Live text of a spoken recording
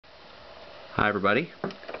Hi everybody,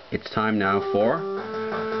 it's time now for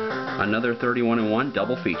another 31-in-1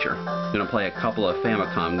 double feature. I'm going to play a couple of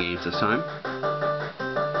Famicom games this time.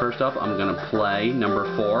 First up, I'm going to play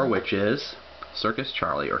number 4, which is Circus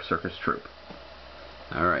Charlie or Circus Troop.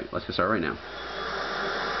 Alright, let's get started right now.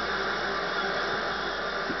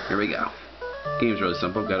 Here we go. Game's really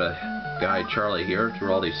simple. Got a guy, Charlie, here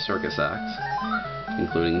through all these circus acts,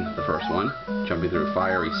 including the first one, jumping through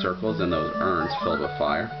fiery circles and those urns filled with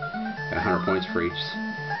fire. Got 100 points for each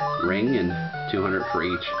ring and 200 for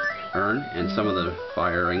each urn, and some of the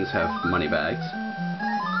fire rings have money bags.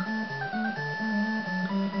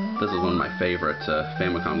 This is one of my favorite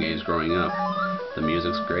Famicom games growing up. The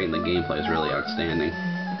music's great and the gameplay is really outstanding.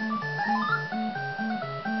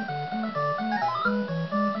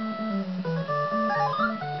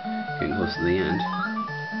 Getting close to the end.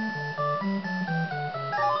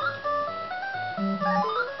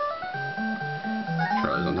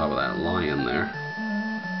 Charlie's on top of that lion there.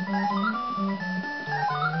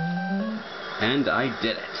 And I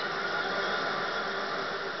did it.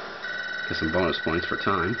 Get some bonus points for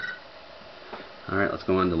time. Alright, let's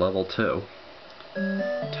go on to level 2.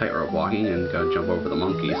 Tightrope walking and gotta jump over the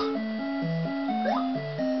monkeys.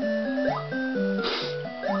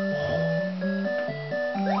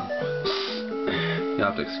 You'll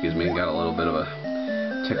have to excuse me, got a little bit of a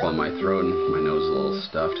tickle in my throat and my nose is a little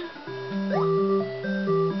stuffed.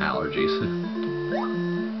 Allergies.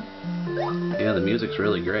 Yeah, the music's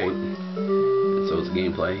really great, and so is the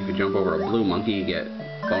gameplay. If you jump over a blue monkey, you get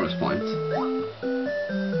bonus points.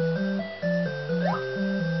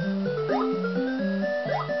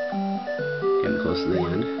 Getting close to the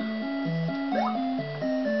end.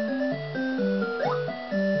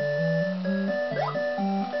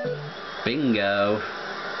 Bingo!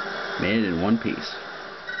 Made it in one piece.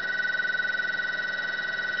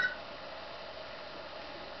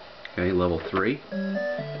 Okay, level 3.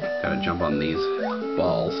 Gotta jump on these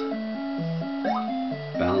balls.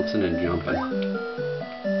 Balancing and jumping.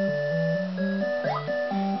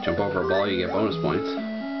 Jump over a ball, you get bonus points.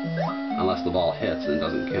 Unless the ball hits and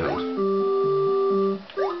doesn't count.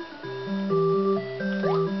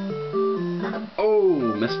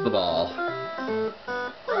 Oh, missed the ball.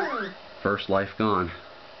 First life gone.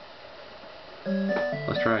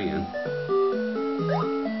 Let's try again.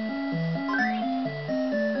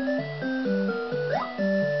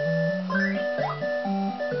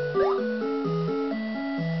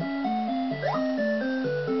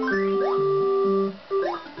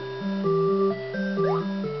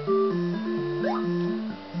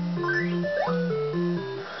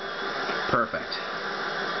 Perfect.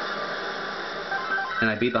 And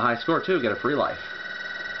I beat the high score too, get a free life.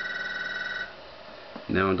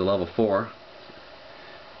 Now into level 4.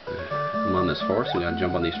 I'm on this horse, we gotta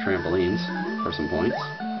jump on these trampolines for some points.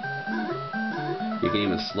 You can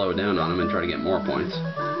even slow down on them and try to get more points.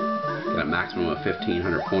 Get a maximum of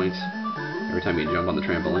 1,500 points every time you jump on the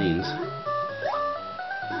trampolines.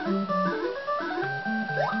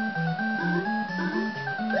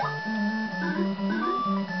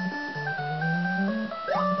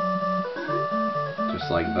 Just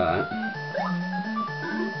like that.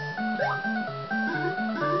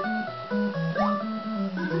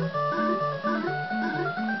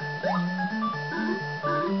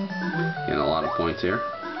 Getting a lot of points here.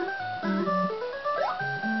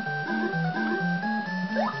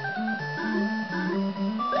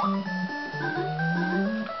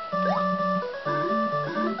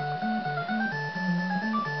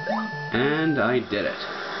 And I did it.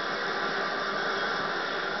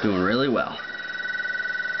 Doing really well.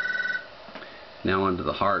 Now onto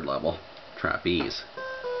the hard level, trapeze.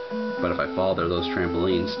 But if I fall, there are those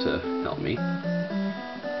trampolines to help me.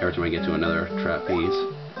 Every time I get to another trapeze,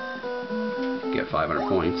 get 500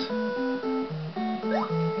 points.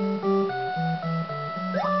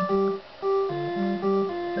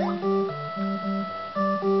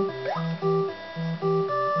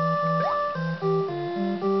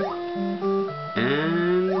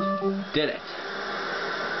 And did it.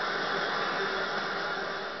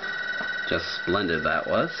 Just splendid that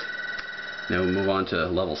was. Now we move on to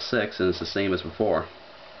level 6, and it's the same as before,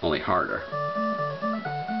 only harder.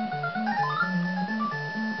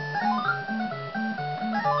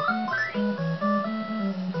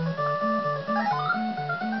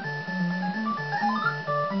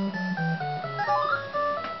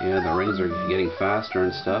 Yeah, the rings are getting faster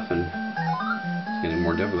and stuff, and it's getting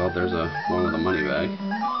more difficult. There's one with a money bag.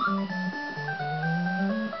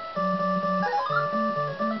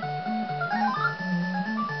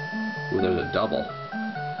 Ooh, there's a double.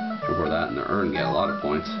 Jump over that and the urn, get a lot of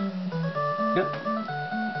points. Yep.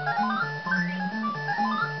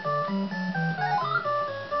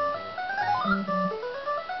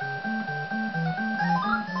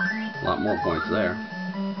 lot more points there.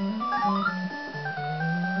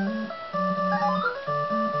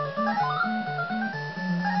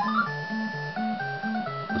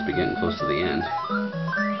 Must be getting close to the end.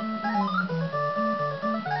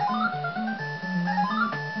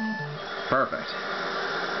 Perfect.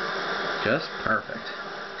 Just perfect.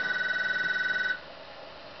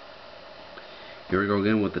 Here we go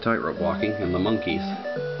again with the tightrope walking and the monkeys.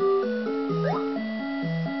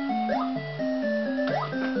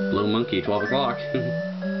 Blue monkey, 12 o'clock.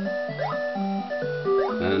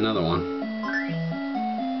 And another one.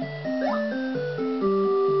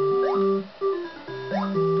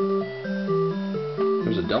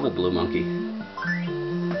 There's a double blue monkey.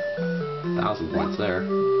 1,000 points there.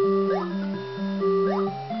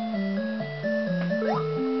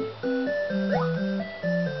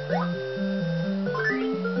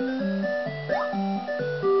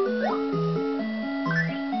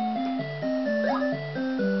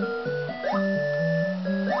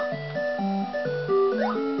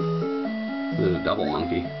 There's a double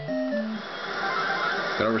monkey.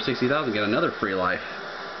 Got over 60,000, get another free life.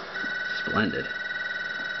 Splendid.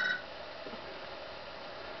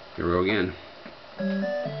 Here we go again.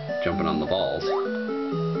 Jumping on the balls.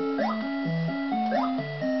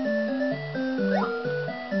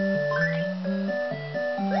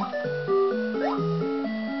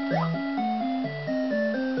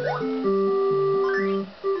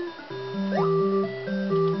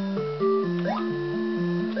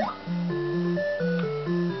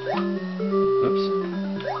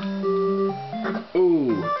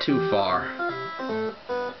 Too far.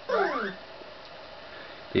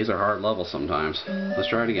 These are hard levels sometimes. Let's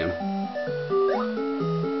try it again.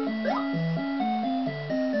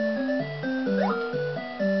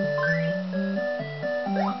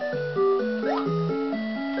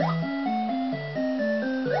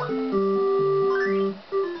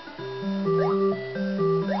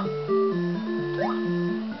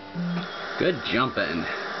 Good jumping.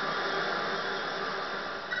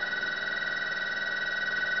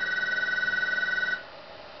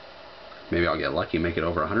 Maybe I'll get lucky and make it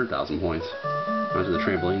over 100,000 points. Onto the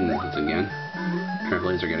trampoline once again.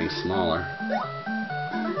 Trampolines are getting smaller.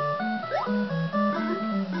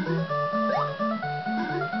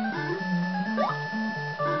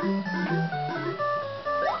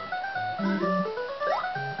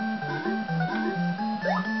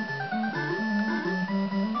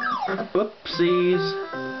 Whoopsies!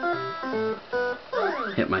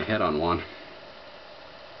 Hit my head on one.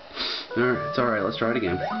 Alright, it's alright, let's try it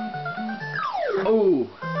again. Oh!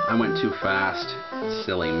 I went too fast.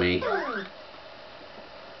 Silly me.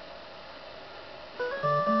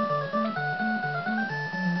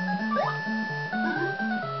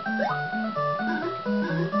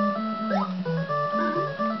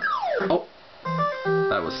 Oh!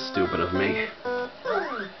 That was stupid of me.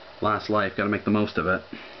 Last life, gotta make the most of it.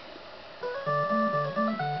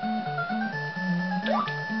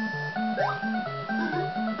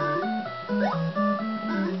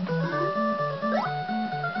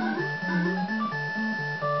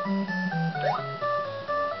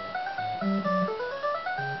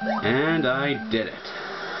 And I did it.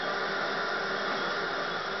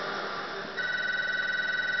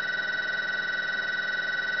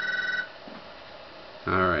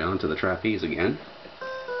 Alright, onto the trapeze again.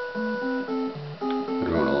 They're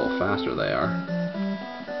going a little faster, they are.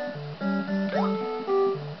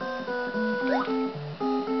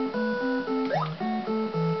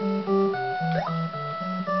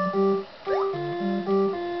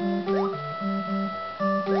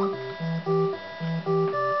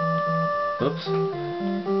 Oops,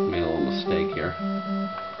 made a little mistake here.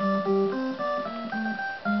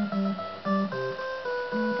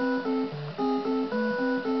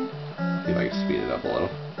 See if I can speed it up a little.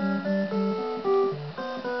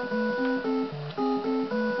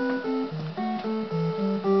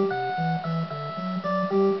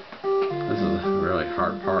 This is a really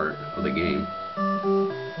hard part of the game.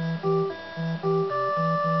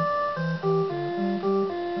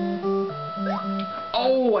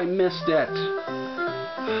 Oh, I missed it.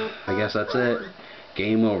 I guess that's it.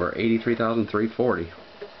 Game over. 83,340.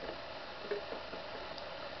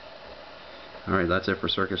 Alright, that's it for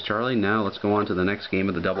Circus Charlie. Now let's go on to the next game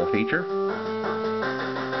of the double feature.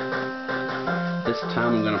 This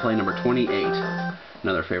time I'm going to play number 28.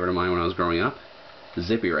 Another favorite of mine when I was growing up.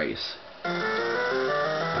 Zippy Race.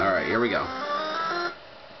 Alright, here we go.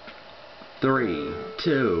 3,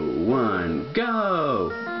 2, 1, go!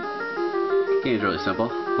 Game's really simple.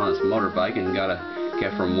 On this motorbike and gotta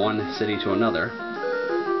get from one city to another.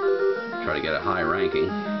 Try to get a high ranking.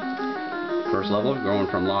 First level, going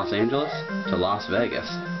from Los Angeles to Las Vegas.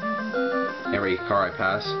 Every car I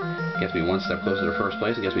pass gets me one step closer to first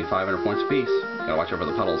place. It gets me 500 points apiece. Gotta watch out for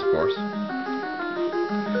the puddles, of course.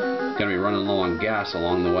 Gonna be running low on gas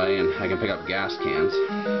along the way, and I can pick up gas cans.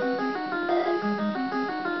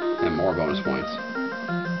 And more bonus points.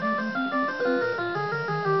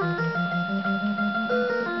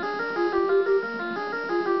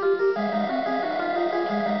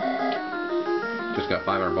 Just got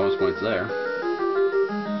 500 bonus points there.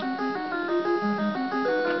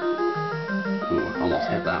 Ooh, almost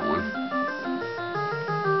hit that one.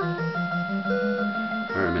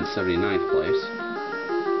 Alright, I'm in 79th place.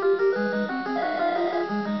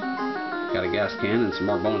 Got a gas can and some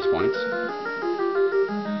more bonus points.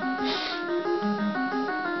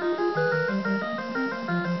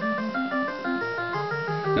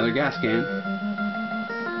 Another gas can.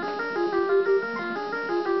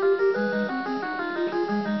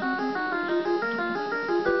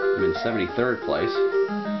 I'm in 73rd place.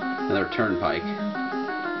 Another turnpike.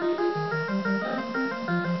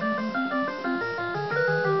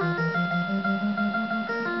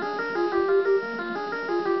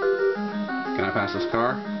 Can I pass this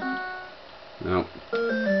car? No.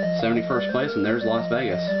 71st place, and there's Las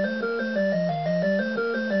Vegas.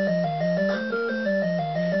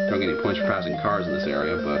 Don't get any points for passing cars in this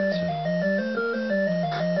area, but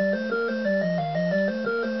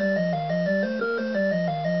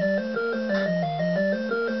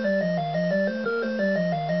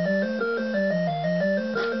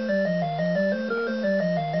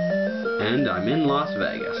and I'm in Las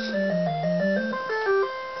Vegas.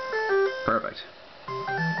 Perfect.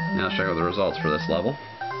 Now let's check out the results for this level.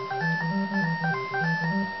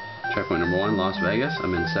 Checkpoint number 1, Las Vegas.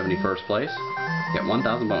 I'm in 71st place. Get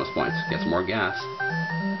 1,000 bonus points. Get some more gas.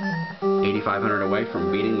 8,500 away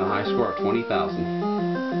from beating the high score of 20,000.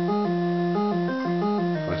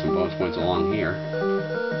 Play some bonus points along here.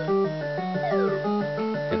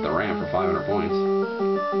 Hit the ramp for 500 points.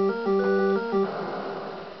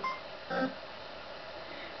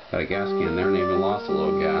 Got a gas can there and even lost a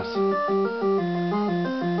little gas.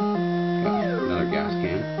 Got another gas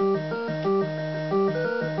can.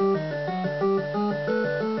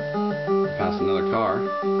 Passed another car.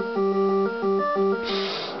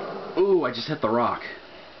 Ooh, I just hit the rock.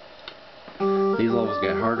 These levels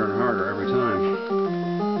get harder and harder every time.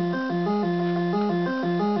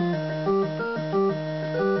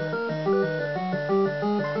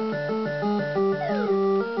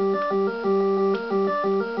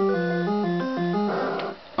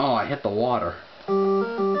 Oh, I hit the water.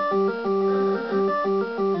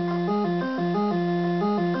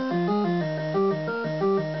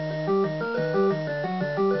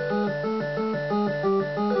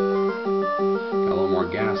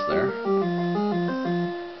 Gas there.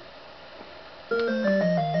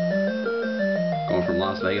 Going from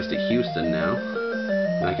Las Vegas to Houston now,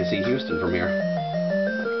 and I can see Houston from here.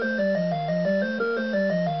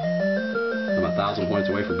 I'm 1,000 points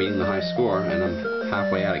away from beating the high score, and I'm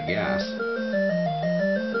halfway out of gas,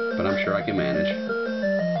 but I'm sure I can manage.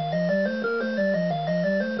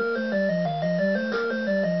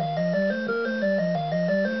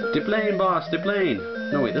 Deplane, boss, deplane!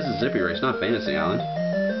 No wait, this is Zippy Race, not Fantasy Island.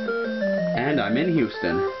 And I'm in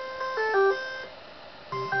Houston.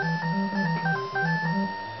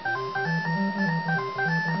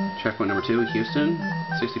 Checkpoint number 2, Houston,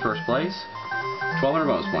 61st place, 1,200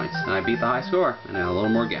 bonus points, and I beat the high score, and I had a little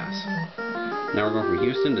more gas. Now we're going from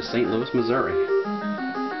Houston to St. Louis, Missouri.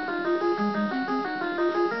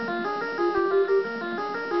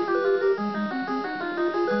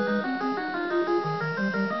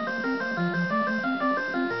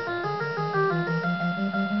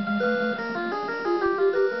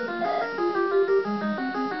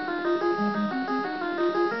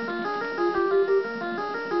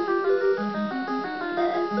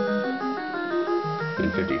 In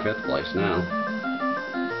 55th place now.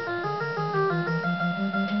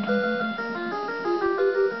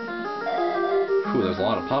 Whew, there's a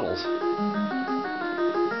lot of puddles.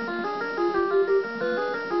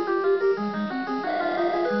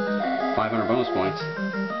 $500 bonus points.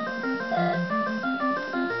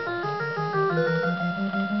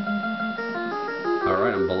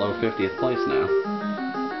 Alright, I'm below 50th place now.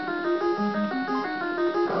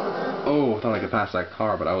 Oh, I thought I could pass that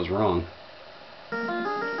car, but I was wrong.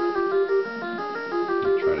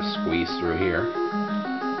 Try to squeeze through here.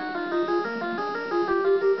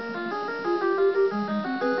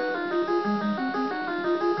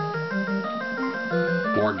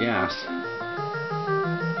 More gas.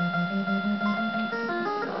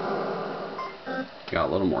 Got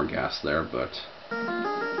a little more gas there, but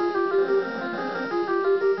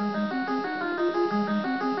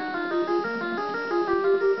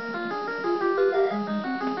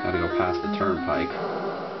past the turnpike.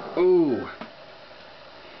 Ooh!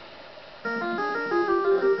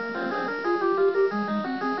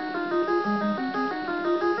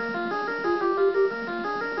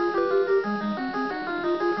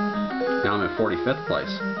 Now I'm in 45th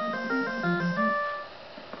place.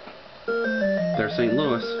 There's St.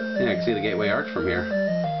 Louis. Yeah, I can see the Gateway Arch from here.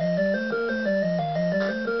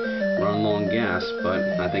 Running low on gas, but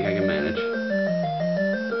I think I can manage.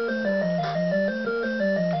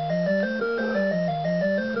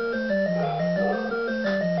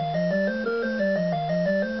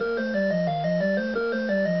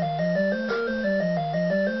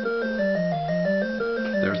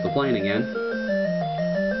 There's the plane again.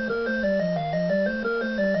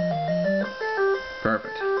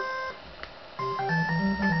 Perfect.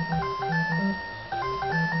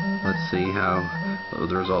 Let's see how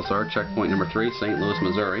the results are. Checkpoint number 3, St. Louis,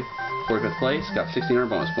 Missouri. 45th place, got 1,600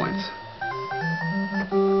 bonus points.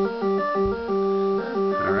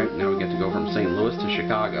 Alright, now we get to go from St. Louis to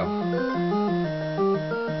Chicago.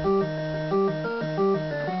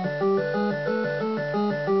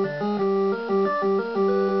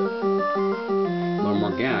 A little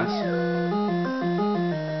more gas.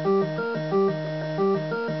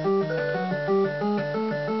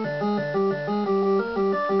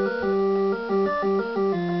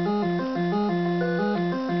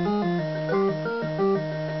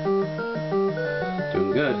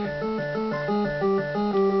 Doing good.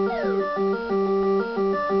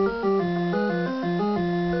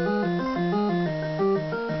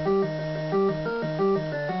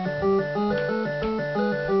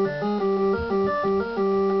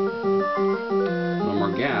 A little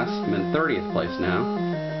more gas. I'm in 30th place now.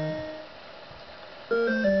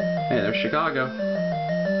 Hey, there's Chicago.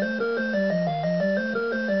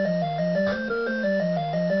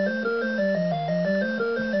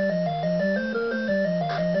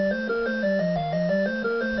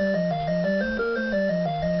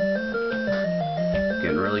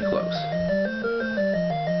 Getting really close.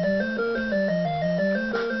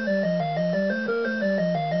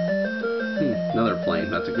 Another plane.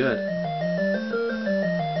 That's a good.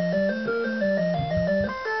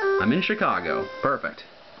 I'm in Chicago. Perfect.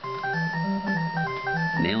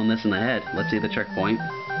 Nailing this in the head. Let's see the checkpoint.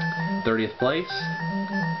 30th place.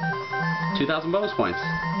 2,000 bonus points.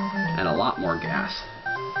 And a lot more gas.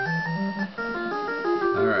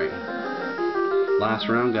 Alright. Last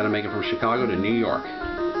round. Gotta make it from Chicago to New York.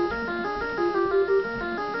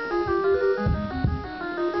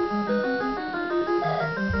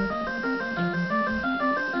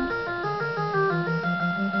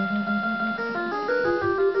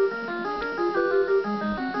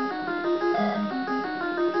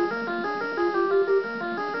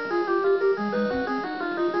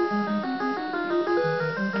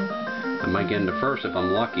 I might get into first if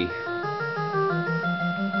I'm lucky.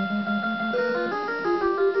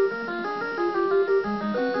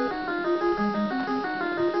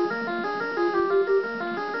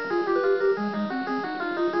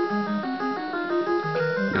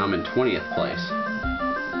 Now I'm in 20th place.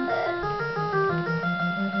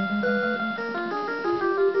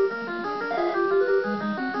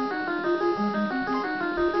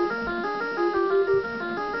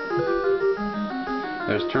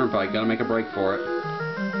 There's Turnpike, gotta make a break for it.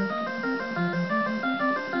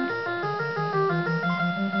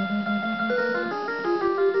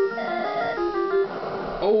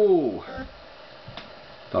 Oh!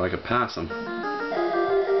 Thought I could pass him.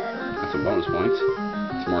 That's some bonus points.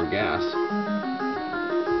 Some more gas.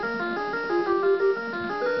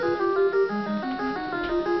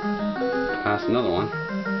 Pass another one.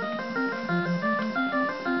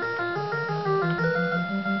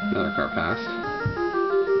 Another car passed.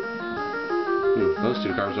 Those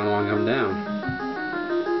two cars don't want to come down.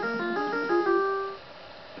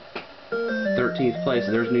 13th place,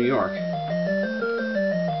 there's New York.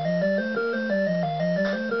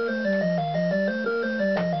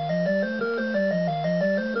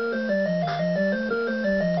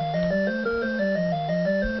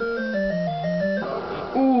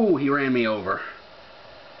 Ooh, he ran me over.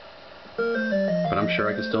 But I'm sure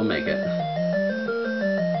I can still make it.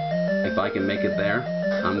 If I can make it there,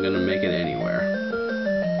 I'm gonna make it anywhere.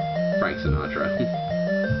 Frank Sinatra.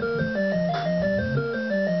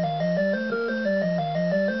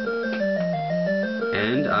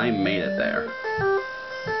 And I made it there.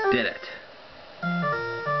 Did it.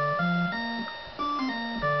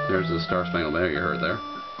 There's the Star Spangled Banner you heard there.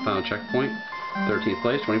 Final checkpoint. 13th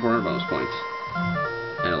place, 2,400 bonus points.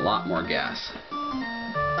 And a lot more gas.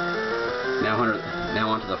 Now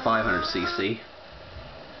onto the 500cc.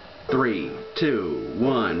 3, 2,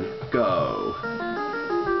 1, go.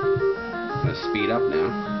 I'm gonna speed up now.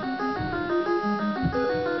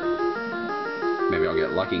 Maybe I'll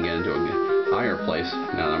get lucky and get into a higher place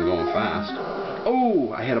now that I'm going fast.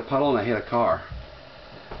 Oh, I hit a puddle and I hit a car.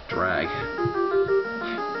 Drag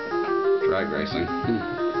racing.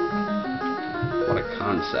 What a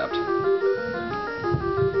concept.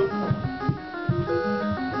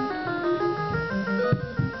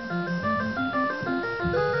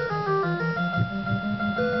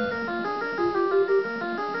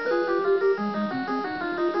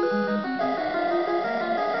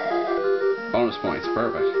 Bonus points,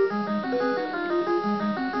 perfect.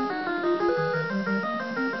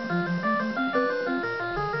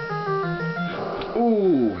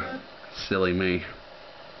 Ooh, silly me.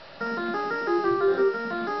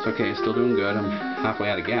 It's okay, still doing good. I'm halfway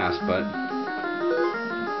out of gas, but...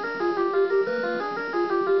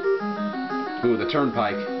 Ooh, the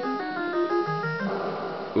turnpike.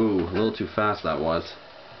 Ooh, a little too fast that was.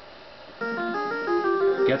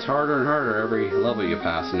 Gets harder and harder every level you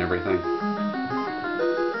pass and everything.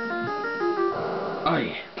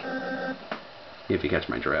 Aye. If you catch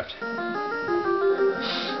my drift.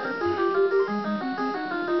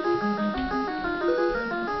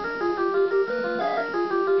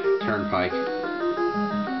 Turnpike.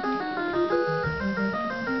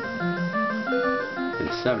 In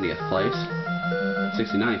 70th place.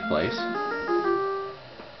 69th place.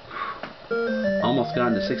 Almost got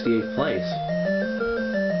into 68th place.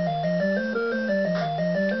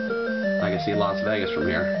 I can see Las Vegas from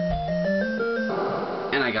here.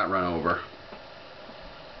 And I got run over.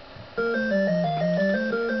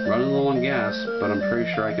 Running low on gas, but I'm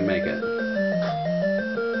pretty sure I can make it.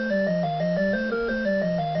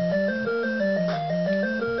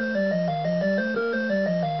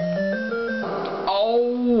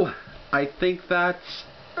 Oh! I think that's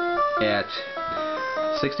it.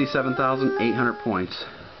 67,800 points.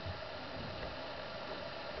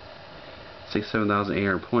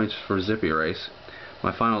 67,800 points for Zippy Race.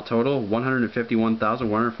 My final total,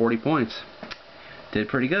 151,140 points. Did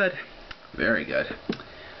pretty good. Very good.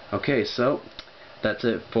 Okay, so that's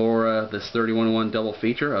it for this 31-1 double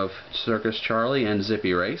feature of Circus Charlie and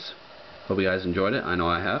Zippy Race. Hope you guys enjoyed it. I know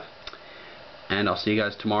I have. And I'll see you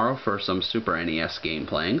guys tomorrow for some Super NES game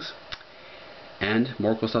playings. And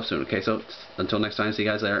more cool stuff soon. Okay, so until next time, see you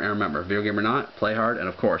guys later. And remember, video game or not, play hard, and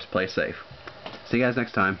of course, play safe. See you guys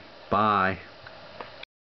next time. Bye.